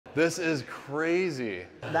This is crazy.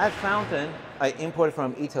 That fountain I imported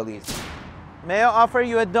from Italy. May I offer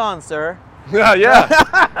you a Dawn, sir?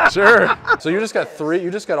 Yeah, sure. So you just got three,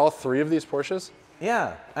 you just got all three of these Porsches?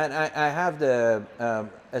 Yeah, and I have the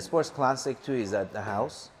Sports Classic 2 is at the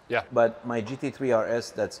house. Yeah. But my GT3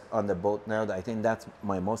 RS that's on the boat now, I think that's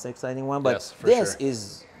my most exciting one. But yes, for this sure.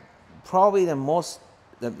 is probably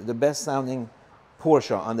the best sounding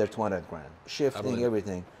Porsche under 200 grand. Shifting,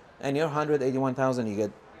 everything. And you're 181,000, you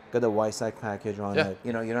get a Y-Sac package on it.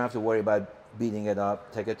 You know, you don't have to worry about beating it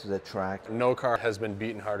up, take it to the track. No car has been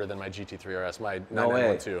beaten harder than my GT3 RS, my No way.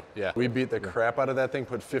 912. Yeah, we beat the crap out of that thing,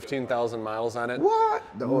 put 15,000 miles on it. What?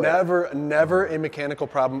 No never a mechanical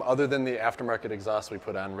problem other than the aftermarket exhaust we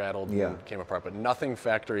put on rattled and came apart, but nothing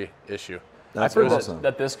factory issue. That's I've heard awesome.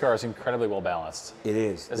 that this car is incredibly well balanced. It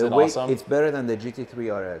is. Is it awesome? It's better than the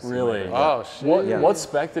GT3 RS. Really? Oh, shit. What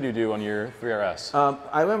spec did you do on your 3RS?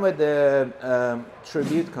 I went with the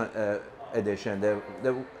Tribute edition.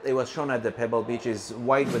 It was shown at the Pebble Beach. Is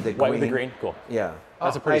white with the green. White with the green? Cool. Yeah.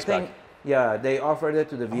 That's a pretty spec. Yeah, they offered it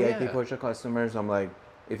to the VIP Porsche customers. I'm like,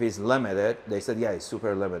 if it's limited, they said, yeah, it's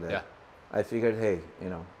super limited. Yeah. I figured, hey, you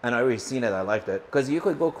know, and I already seen it. I liked it because you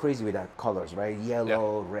could go crazy with that colors, right?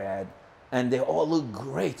 Yellow, red. And they all look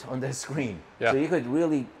great on the screen. Yeah. So you could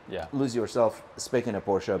really lose yourself speaking of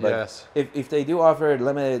Porsche. But yes. if they do offer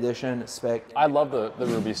limited edition spec. I love the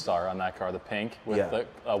Ruby Star on that car, the pink with the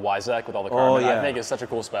YZEC with all the carbon. I think it's such a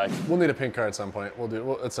cool spec. We'll need a pink car at some point. We'll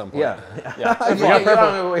do at some point. Yeah. We got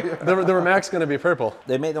purple. The Remac's going to be purple.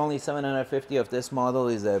 They made only 750 of this model.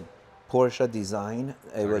 Is a Porsche design.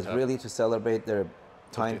 It was really to celebrate their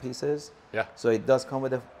timepieces. Yeah. So it does come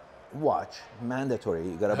with a watch, mandatory.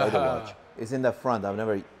 You gotta buy the watch. It's in the front. I've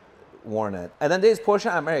never worn it. And then there's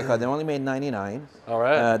Porsche America. They only made 99. All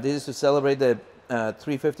right. This is to celebrate the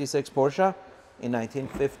 356 Porsche in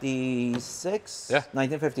 1956. Yeah.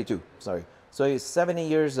 1952. Sorry. So it's 70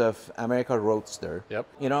 years of America Roadster. Yep.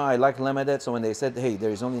 You know, I like limited. So when they said, hey,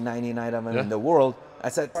 there's only 99 of them in the world, I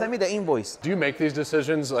said, send me the invoice. Do you make these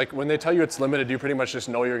decisions? Like when they tell you it's limited, do you pretty much just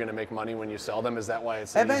know you're going to make money when you sell them? Is that why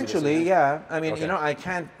it's Eventually, yeah. I mean, you know, I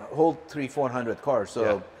can't hold 300-400 cars.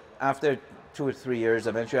 So after 2 or 3 years,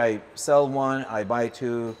 eventually I sell one, I buy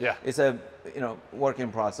two. Yeah. It's a, you know,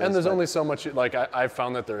 working process. And there's only so much, like I've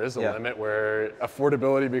found that there is a limit where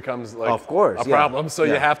affordability becomes like a problem. So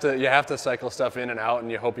you have to cycle stuff in and out,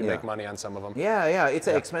 and you hope you make money on some of them. Yeah, yeah, it's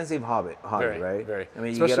an expensive hobby, right? Very. I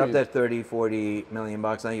mean, you get up there 30, 40 million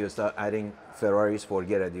bucks, now you start adding Ferraris,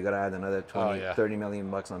 forget it. You got to add another 20, 30 million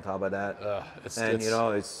bucks on top of that. You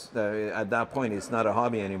know, it's at that point, it's not a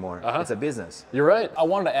hobby anymore. It's a business. You're right. I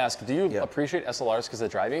wanted to ask, do you appreciate SLRs because of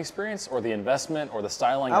the driving experience, or the investment, or the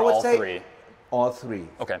styling, or all three? All three.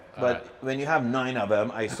 Okay. But when you have 9 of them,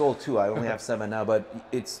 I sold 2. I only have 7 now. But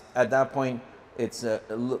it's at that point, it's you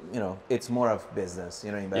know, it's more of business,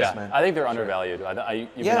 you know, investment. Yeah, I think they're undervalued.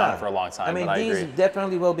 You've been on it for a long time. I mean, but these agree.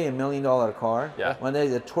 definitely will be $1 million car. Yeah. When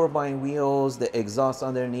there's the turbine wheels, the exhaust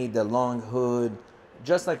underneath, the long hood,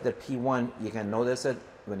 just like the P1, you can notice it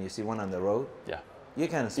when you see one on the road. Yeah. You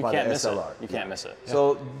can spot miss SLR. You can't miss it.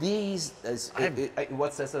 So these,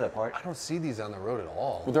 what sets it apart? I don't see these on the road at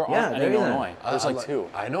all. Well, there aren't any in Illinois. There's like 2.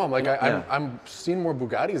 I know. I'm seeing more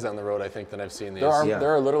Bugattis on the road, I think, than I've seen these. There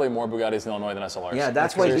are literally more Bugattis in Illinois than SLRs. Yeah,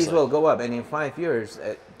 that's why these will go up. And in 5 years,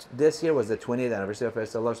 this year was the 20th anniversary of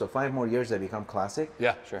SLR, so 5 more years they become classic.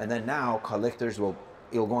 Yeah, sure. And then now collectors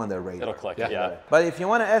it'll go on their radar. It'll click, yeah. But if you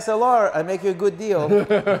want an SLR, I make you a good deal.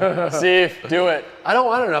 Steve, do it. I don't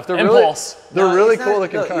want enough. They're Impulse. really cool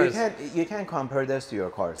looking cars. You can't compare this to your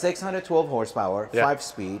car. 612 horsepower, 5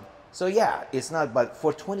 speed. So yeah, it's not, but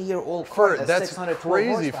for 20-year-old car, that's 612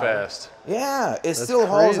 crazy horsepower. fast. Yeah, it still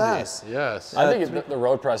hauls ass. Yes. I think the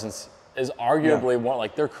road presence is arguably one,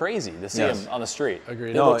 like they're crazy to see them on the street.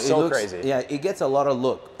 Agreed. They look so crazy. Yeah, it gets a lot of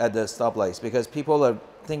look at the stoplights because people are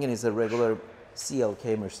thinking it's a regular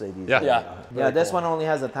CLK Mercedes. Yeah. This one only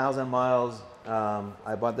has 1,000 miles.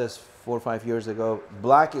 I bought this 4 or 5 years ago.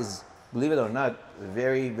 Black is, believe it or not,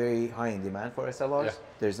 very, very high in demand for SLRs. Yeah.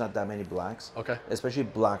 There's not that many blacks. Okay. Especially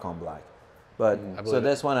black on black. But so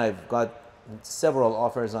this one, I've got several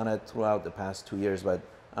offers on it throughout the past 2 years, but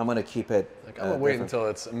I'm gonna keep it. I'm gonna wait until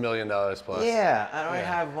it's $1 million plus. Yeah, and I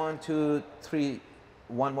have 1, 2, 3.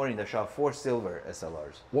 One more in the shop, 4 silver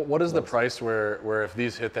SLRs. What is the price where if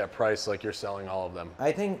these hit that price, like you're selling all of them?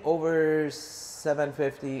 I think over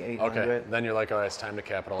 750, 800. Okay, then you're like, oh, it's time to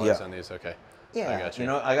capitalize on these. Okay. Yeah, I got you. You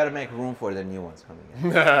know, I got to make room for the new ones coming in.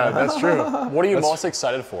 That's true. What are you most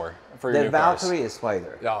excited for your new cars? The Valkyrie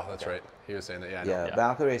Spider. Oh, that's right. He was saying that. Yeah. I know. Yeah,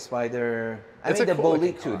 Valkyrie Spider. I mean, the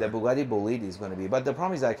Bolide too. The Bugatti Bolide is going to be, but the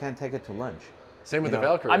problem is I can't take it to lunch. Same with the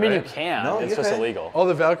Valkyrie, I mean, right? you can. No, it's just illegal. Oh,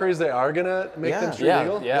 the Valkyries, they are going to make them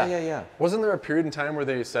illegal? Yeah. Wasn't there a period in time where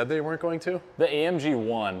they said they weren't going to? The AMG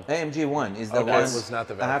 1. AMG 1 is the one. It was not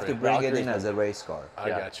the Valkyrie. I have to bring it in as a race car. I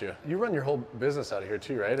got you. You run your whole business out of here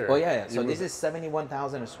too, right? Or oh, yeah. So this is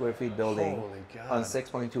 71,000 square feet building on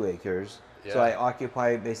 6.2 acres. Yeah. So I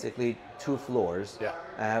occupy basically 2 floors. Yeah.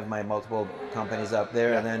 I have my multiple companies up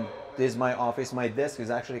there, and then this is my office. My desk is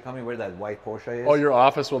actually coming where that white Porsche is. Oh, your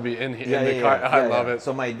office will be in the car. I love it.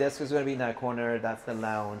 So my desk is going to be in that corner. That's the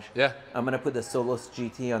lounge. Yeah. I'm going to put the Solos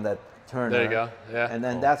GT on that turner. There you go. Yeah. And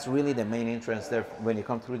then that's really the main entrance there when you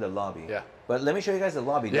come through the lobby. Yeah. But let me show you guys the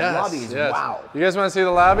lobby. The lobby is wow. You guys want to see the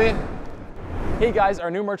lobby? Hey guys, our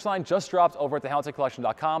new merch line just dropped over at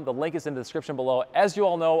theHamiltonCollection.com. The link is in the description below. As you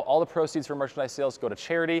all know, all the proceeds from merchandise sales go to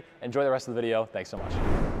charity. Enjoy the rest of the video. Thanks so much.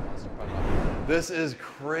 This is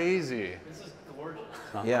crazy. This is gorgeous.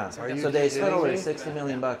 Yeah. So they spent over $60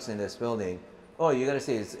 million in this building. Oh, you got to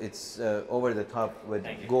see it's over the top with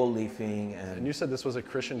gold leafing and you said this was a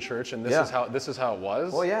Christian church, and this is how it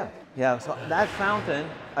was. Oh yeah, yeah. So that fountain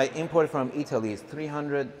I imported from Italy. It's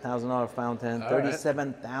 $300,000 fountain,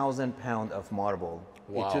 37,000 pounds of marble.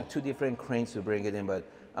 Wow. It took 2 different cranes to bring it in, but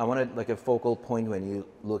I wanted like a focal point when you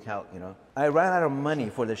look out. You know, I ran out of money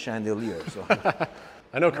for the chandelier. So.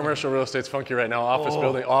 I know commercial real estate's funky right now.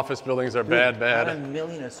 Office buildings are bad. 1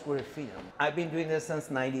 million square feet. I've been doing this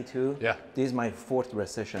since '92. Yeah. This is my 4th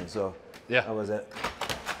recession, so yeah. I was at.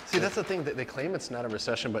 See, that's the thing. They claim it's not a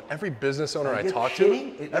recession, but every business owner I talk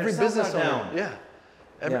to, every business owner,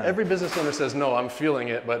 every business owner says, no, I'm feeling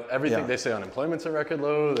it, but everything they say unemployment's a record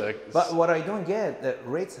low. But what I don't get, that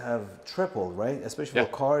rates have tripled, right? Especially for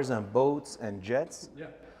cars and boats and jets. Yeah.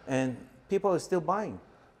 And people are still buying.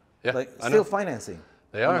 Yeah. Like still financing.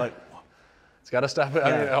 They are. Like, it's got to stop it.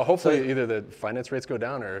 I mean, hopefully either the finance rates go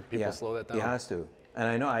down or people slow that down. It has to. And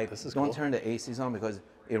I know I don't turn the ACs on because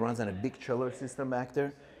it runs on a big chiller system back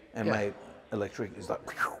there, and my electric is like.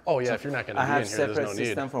 Oh yeah, if you're not going to be in here, there's no need. I have separate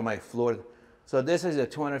system for my floor. So this is a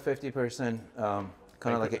 250-person kind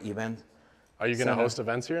of like an event. Are you going to host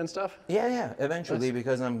events here and stuff? Yeah, eventually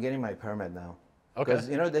because I'm getting my permit now. Okay.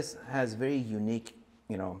 Because this has very unique,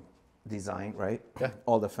 design, right? Yeah.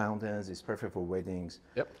 All the fountains is perfect for weddings,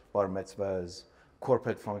 bar mitzvahs,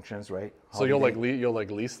 corporate functions, right? So you'll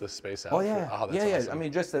lease this space out. Oh yeah, awesome. I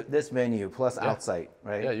mean, just this venue plus outside,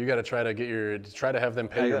 right? Yeah, you got to try to have them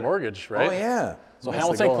pay your morttage, right? Oh yeah. So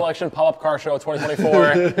Hamilton Collection pop-up car show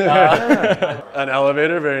 2024. An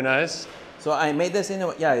elevator, very nice. So I made this into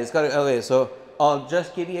it's got an elevator. So I'll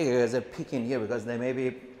just give you guys a peek in here because there may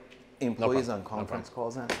be employees on conference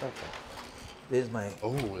calls and stuff. This is my.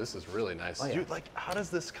 Oh, this is really nice. Oh, yeah. How does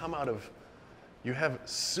this come out of? You have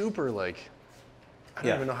super I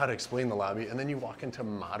don't even know how to explain the lobby, and then you walk into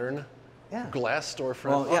modern glass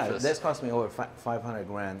storefront office. This cost me over 500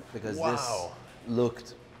 grand because this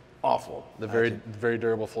looked awful. The very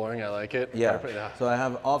durable flooring, I like it. Yeah. So I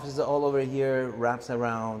have offices all over here, wraps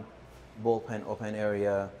around, bullpen open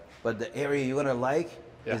area, but the area you're gonna like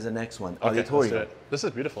is the next one. Okay, let's do it. This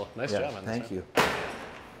is beautiful. Nice job on this. Thank you.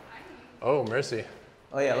 Oh, mercy.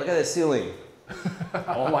 Oh yeah, look at the ceiling.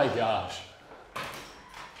 Oh my gosh.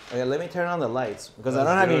 Okay, let me turn on the lights because I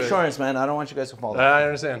don't have insurance, man. I don't want you guys to fall down. I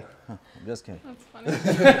understand. I'm just kidding. That's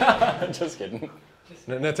funny. Just kidding.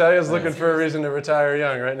 Natalia's looking for a reason to retire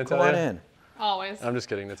young, right, Natalia? Come on in. Always. I'm just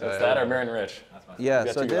kidding, Natalia. That's that or Marion Rich. Yeah,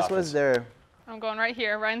 so this was their. I'm going right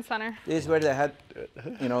here, right in center. This is where they had,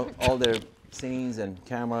 all their scenes and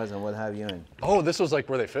cameras and what have you. And oh, this was like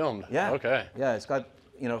where they filmed. Yeah. Okay. Yeah, it's got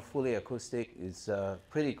fully acoustic. It's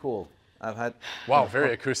pretty cool. I've had. Wow,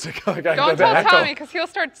 very acoustic. Don't tell Tommy because he'll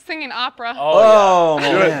start singing opera. Oh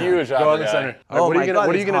yeah. man. Huge opera. Go in the center. Oh, what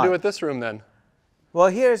are you gonna do with this room then? Well,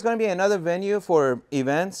 here is going to be another venue for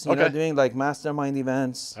events. You know, doing like mastermind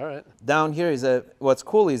events. All right. Down here is what's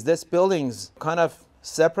cool is this building's kind of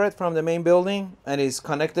separate from the main building and is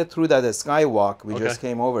connected through that skywalk we just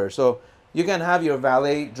came over. So you can have your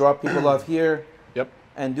valet drop people off here. Yep.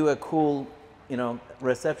 And do a cool,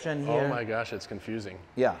 reception here. Oh my gosh, it's confusing.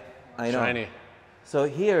 Yeah, I know. Shiny. So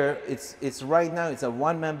here, it's right now, it's a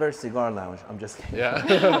one-member cigar lounge. I'm just kidding.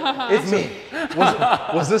 Yeah. It's me.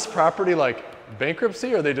 Was this property like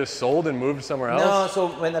bankruptcy or they just sold and moved somewhere else? No, so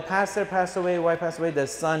when the pastor passed away, wife passed away, the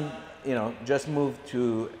son, just moved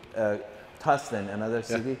to Tustin, another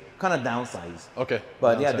city, kind of downsized. Okay.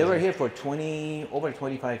 But they were here for over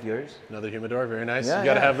 25 years. Another humidor, very nice. Yeah, you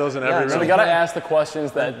got to have those in every room. So we got to ask the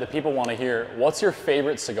questions that the people want to hear. What's your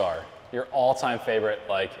favorite cigar? Your all-time favorite,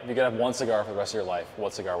 like if you could have one cigar for the rest of your life,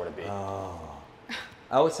 what cigar would it be?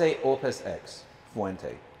 I would say Opus X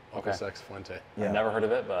Fuente. Opus X Fuente. Yeah. I've never heard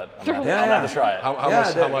of it, but I'm gonna have to try it.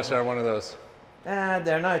 How much are one of those?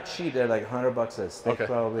 They're not cheap. They're like $100 a stick,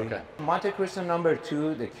 probably. Okay. Monte Cristo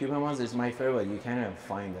 #2, the Cuban ones, is my favorite. You can't even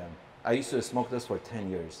find them. I used to smoke this for 10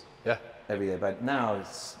 years. Yeah. Every day, but now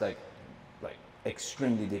it's like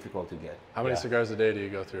extremely difficult to get. How many cigars a day do you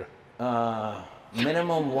go through?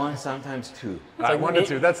 Minimum 1, sometimes 2. Like 1 to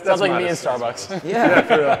 2. That's sounds like me in Starbucks. Yeah.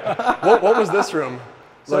 For real. What was this room?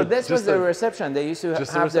 So like, this was the reception. They used to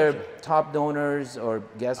have their top donors or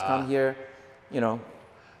guests come here, you know.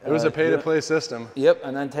 It was a pay-to-play system. Yep,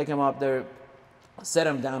 and then take them up there, set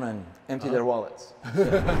them down, and empty their wallets.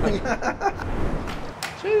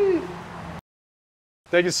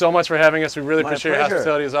 Thank you so much for having us. We really appreciate your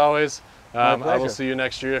hospitality as always. I will see you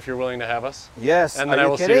next year if you're willing to have us. Yes. And then I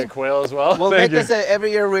will see you at Quail as well. We'll make this an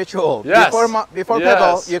every year ritual. Yes. Before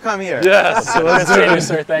Pebble, you come here. Yes. Let's do it,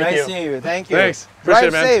 sir. Thank you. Nice seeing you. Thank you. Thanks.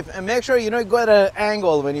 Drive safe and make sure you know go at an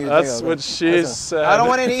angle when you. That's what she said. I don't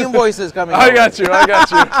want any invoices coming. I got you.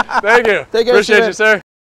 Thank you. Take care, Appreciate you, sir.